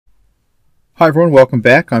Hi everyone, welcome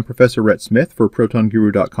back. I'm Professor Rhett Smith for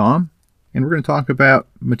ProtonGuru.com, and we're going to talk about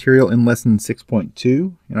material in Lesson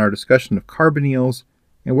 6.2 in our discussion of carbonyls.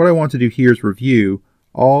 And what I want to do here is review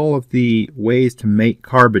all of the ways to make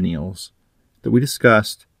carbonyls that we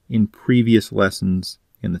discussed in previous lessons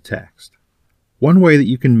in the text. One way that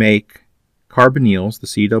you can make carbonyls, the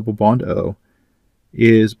C double bond O,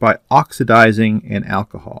 is by oxidizing an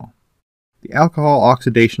alcohol. The alcohol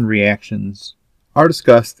oxidation reactions are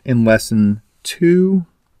discussed in Lesson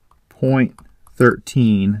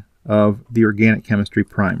 2.13 of the Organic Chemistry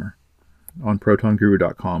Primer on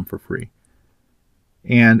ProtonGuru.com for free.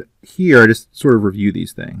 And here I just sort of review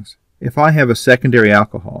these things. If I have a secondary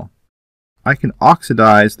alcohol, I can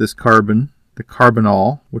oxidize this carbon, the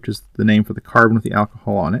carbonyl, which is the name for the carbon with the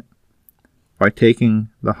alcohol on it. By taking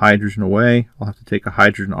the hydrogen away, I'll have to take a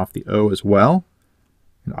hydrogen off the O as well,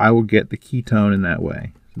 and I will get the ketone in that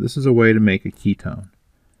way. So this is a way to make a ketone.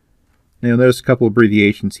 Now you'll notice a couple of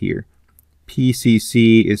abbreviations here.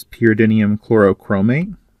 PCC is pyridinium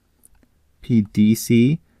chlorochromate.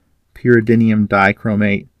 PDC, pyridinium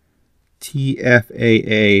dichromate.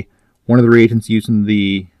 TFAA, one of the reagents used in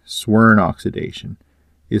the Swern oxidation,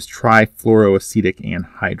 is trifluoroacetic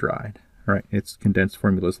anhydride. All right, its condensed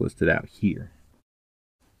formula is listed out here.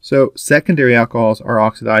 So secondary alcohols are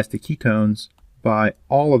oxidized to ketones by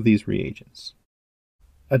all of these reagents.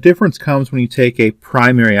 A difference comes when you take a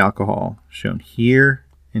primary alcohol, shown here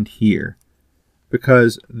and here,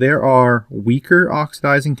 because there are weaker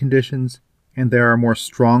oxidizing conditions and there are more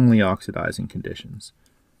strongly oxidizing conditions.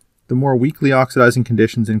 The more weakly oxidizing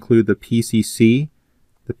conditions include the PCC,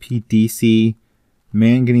 the PDC,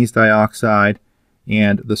 manganese dioxide,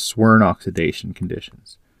 and the Swern oxidation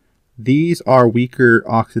conditions. These are weaker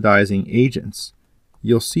oxidizing agents.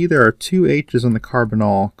 You'll see there are two H's on the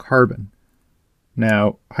carbonyl carbon.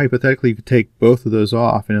 Now, hypothetically, you could take both of those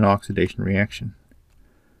off in an oxidation reaction.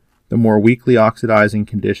 The more weakly oxidizing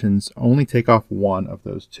conditions only take off one of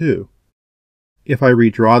those two. If I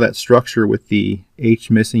redraw that structure with the H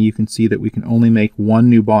missing, you can see that we can only make one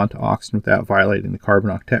new bond to oxygen without violating the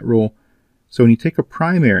carbon octet rule. So when you take a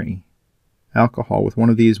primary alcohol with one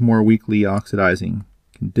of these more weakly oxidizing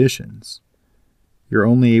conditions, you're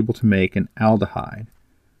only able to make an aldehyde.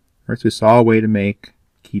 Right, so we saw a way to make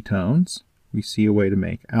ketones. We see a way to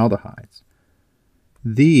make aldehydes.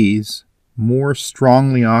 These more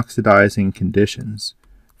strongly oxidizing conditions,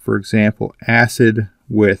 for example, acid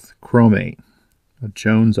with chromate, a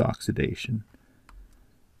Jones oxidation,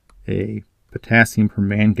 a potassium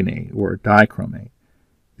permanganate, or a dichromate,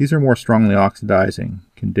 these are more strongly oxidizing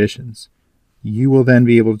conditions. You will then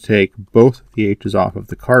be able to take both the H's off of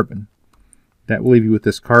the carbon. That will leave you with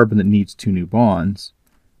this carbon that needs two new bonds.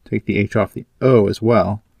 Take the H off the O as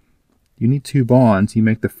well. You need two bonds. You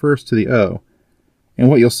make the first to the O. And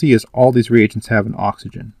what you'll see is all these reagents have an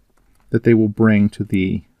oxygen that they will bring to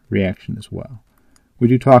the reaction as well. We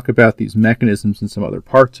do talk about these mechanisms in some other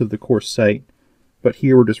parts of the course site, but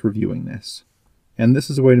here we're just reviewing this. And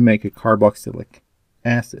this is a way to make a carboxylic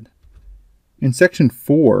acid. In section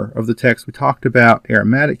 4 of the text, we talked about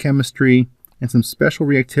aromatic chemistry and some special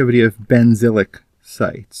reactivity of benzylic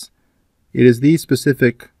sites. It is these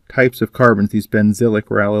specific types of carbons, these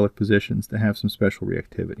benzylic or allylic positions, that have some special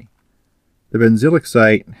reactivity. The benzylic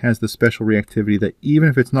site has the special reactivity that even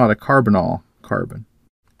if it's not a carbonyl carbon,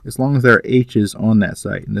 as long as there are H's on that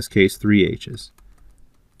site, in this case 3 H's,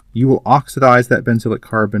 you will oxidize that benzylic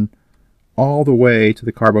carbon all the way to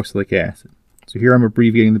the carboxylic acid. So here I'm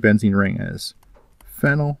abbreviating the benzene ring as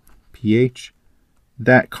phenyl, PH.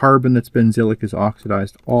 That carbon that's benzylic is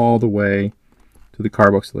oxidized all the way to the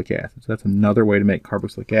carboxylic acid. So that's another way to make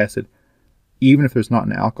carboxylic acid, even if there's not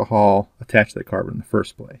an alcohol attached to that carbon in the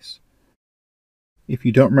first place. If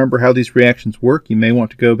you don't remember how these reactions work, you may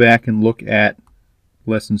want to go back and look at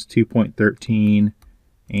lessons 2.13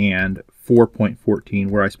 and 4.14,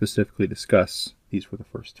 where I specifically discuss these for the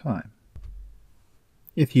first time.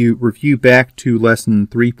 If you review back to lesson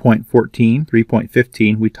 3.14,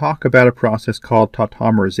 3.15, we talk about a process called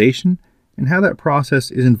tautomerization and how that process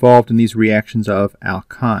is involved in these reactions of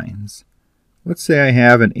alkynes. Let's say I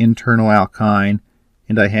have an internal alkyne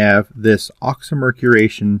and I have this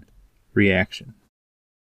oxymercuration reaction.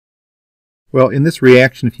 Well, in this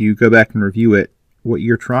reaction, if you go back and review it, what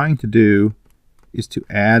you're trying to do is to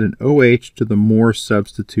add an OH to the more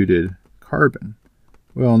substituted carbon.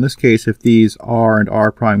 Well, in this case, if these R and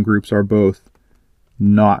R prime groups are both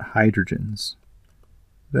not hydrogens,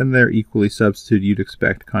 then they're equally substituted. You'd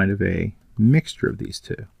expect kind of a mixture of these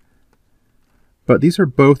two. But these are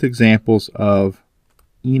both examples of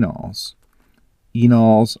enols.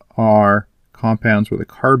 Enols are compounds where the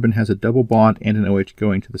carbon has a double bond and an OH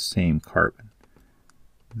going to the same carbon.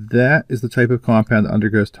 That is the type of compound that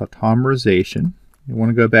undergoes tautomerization. You want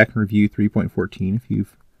to go back and review 3.14 if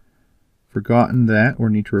you've forgotten that or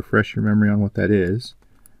need to refresh your memory on what that is.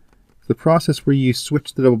 It's the process where you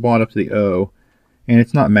switch the double bond up to the O, and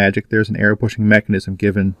it's not magic. There's an arrow pushing mechanism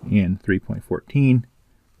given in 3.14,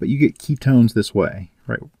 but you get ketones this way,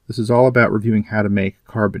 right? This is all about reviewing how to make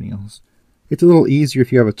carbonyls. It's a little easier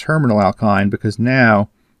if you have a terminal alkyne, because now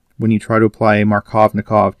when you try to apply a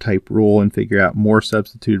Markovnikov type rule and figure out more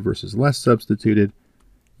substituted versus less substituted,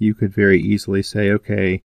 you could very easily say,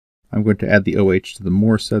 okay, I'm going to add the OH to the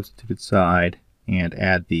more substituted side and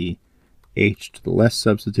add the H to the less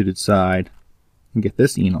substituted side and get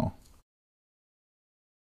this enol.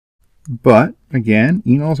 But again,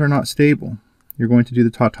 enols are not stable. You're going to do the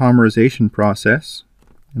tautomerization process,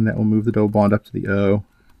 and that will move the double bond up to the O,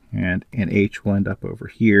 and an H will end up over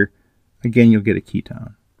here. Again, you'll get a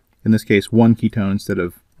ketone. In this case, one ketone instead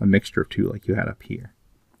of a mixture of two like you had up here.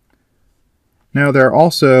 Now, there are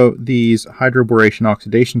also these hydroboration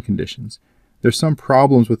oxidation conditions. There's some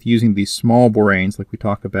problems with using these small boranes like we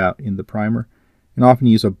talk about in the primer, and often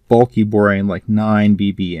use a bulky borane like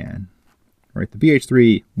 9BBN. Right, the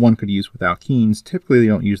BH3 one could use with alkenes. Typically, you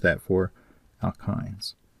don't use that for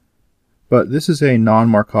alkynes. But this is a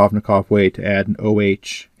non-Markovnikov way to add an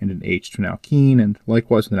OH and an H to an alkene, and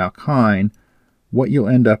likewise with an alkyne, what you'll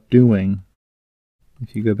end up doing,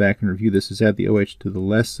 if you go back and review this, is add the OH to the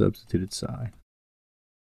less substituted side,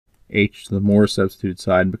 H to the more substituted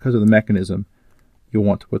side, and because of the mechanism, you'll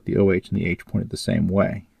want to put the OH and the H pointed the same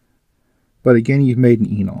way. But again, you've made an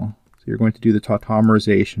enol. So you're going to do the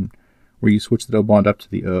tautomerization, where you switch the double bond up to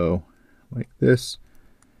the O, like this,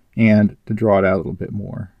 and to draw it out a little bit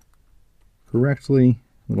more correctly,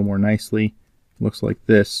 a little more nicely, it looks like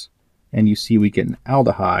this. And you see we get an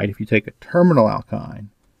aldehyde if you take a terminal alkyne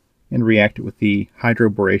and react it with the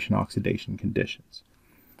hydroboration oxidation conditions.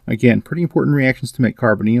 Again, pretty important reactions to make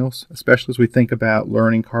carbonyls, especially as we think about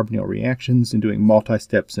learning carbonyl reactions and doing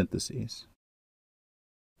multi-step syntheses.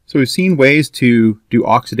 So we've seen ways to do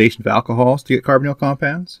oxidation of alcohols to get carbonyl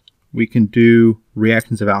compounds. We can do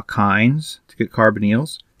reactions of alkynes to get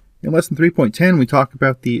carbonyls. In lesson 3.10, we talk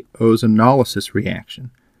about the ozonolysis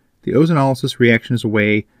reaction. The ozonolysis reaction is a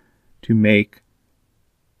way to make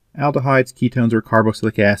aldehydes, ketones, or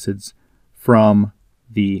carboxylic acids from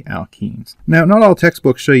the alkenes. Now, not all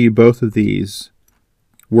textbooks show you both of these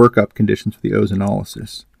workup conditions for the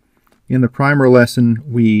ozonolysis. In the primer lesson,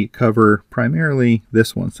 we cover primarily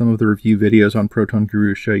this one. Some of the review videos on Proton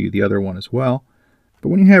Guru show you the other one as well. But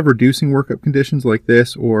when you have reducing workup conditions like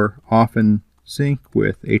this, or often zinc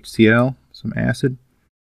with HCl, some acid,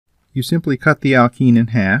 you simply cut the alkene in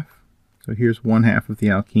half. So here's one half of the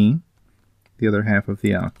alkene, the other half of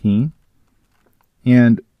the alkene.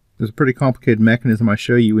 And there's a pretty complicated mechanism I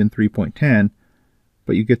show you in 3.10,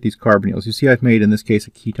 but you get these carbonyls. You see I've made, in this case,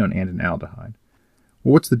 a ketone and an aldehyde.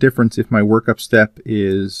 Well, what's the difference if my workup step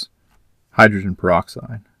is hydrogen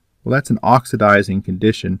peroxide? Well, that's an oxidizing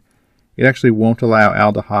condition. It actually won't allow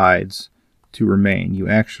aldehydes to remain. You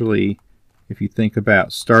actually, if you think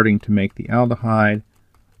about starting to make the aldehyde,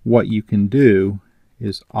 what you can do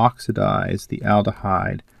is oxidize the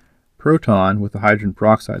aldehyde proton with the hydrogen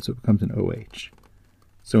peroxide so it becomes an OH.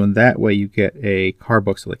 So in that way you get a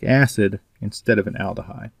carboxylic acid instead of an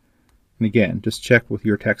aldehyde. And again, just check with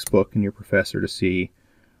your textbook and your professor to see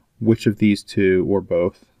which of these two or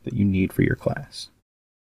both that you need for your class.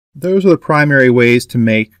 Those are the primary ways to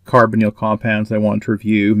make carbonyl compounds I want to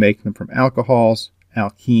review, making them from alcohols,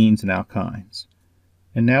 alkenes, and alkynes.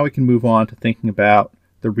 And now we can move on to thinking about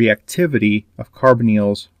the reactivity of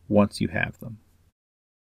carbonyls once you have them.